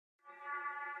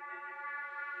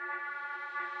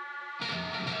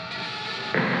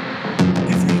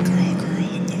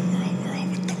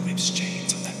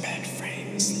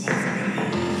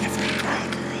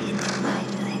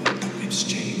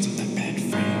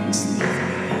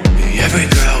Every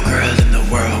girl in the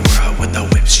world with the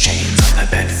whips, chains on the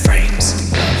bed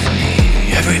frames.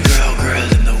 Every girl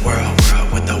in the world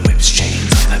with the whips,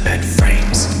 chains on the bed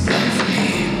frames.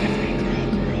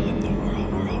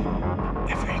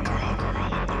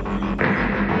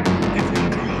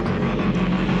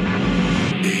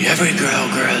 Every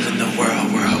girl in the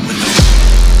world with the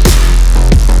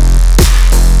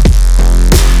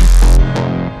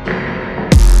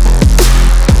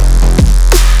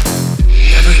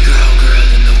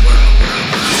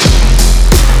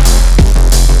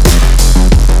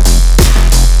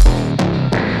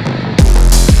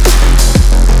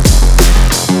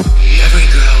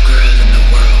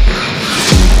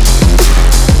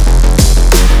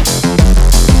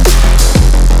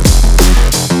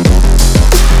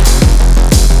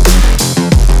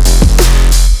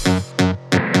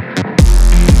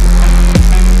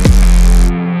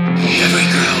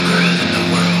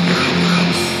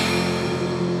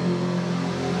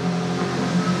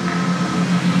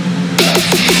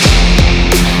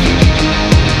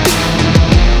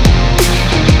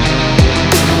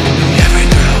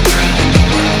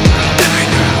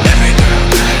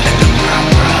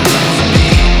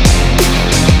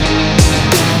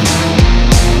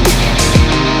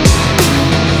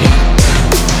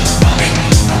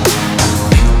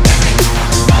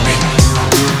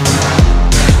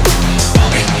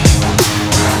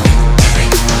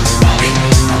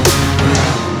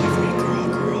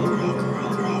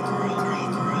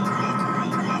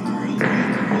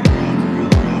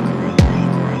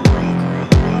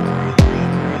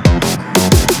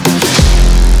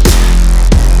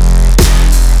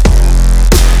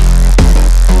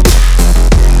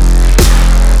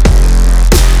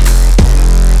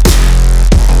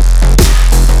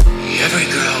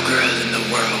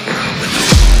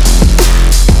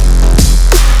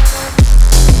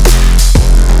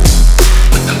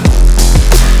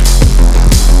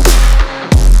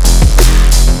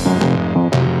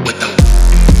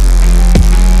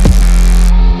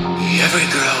every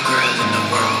girl.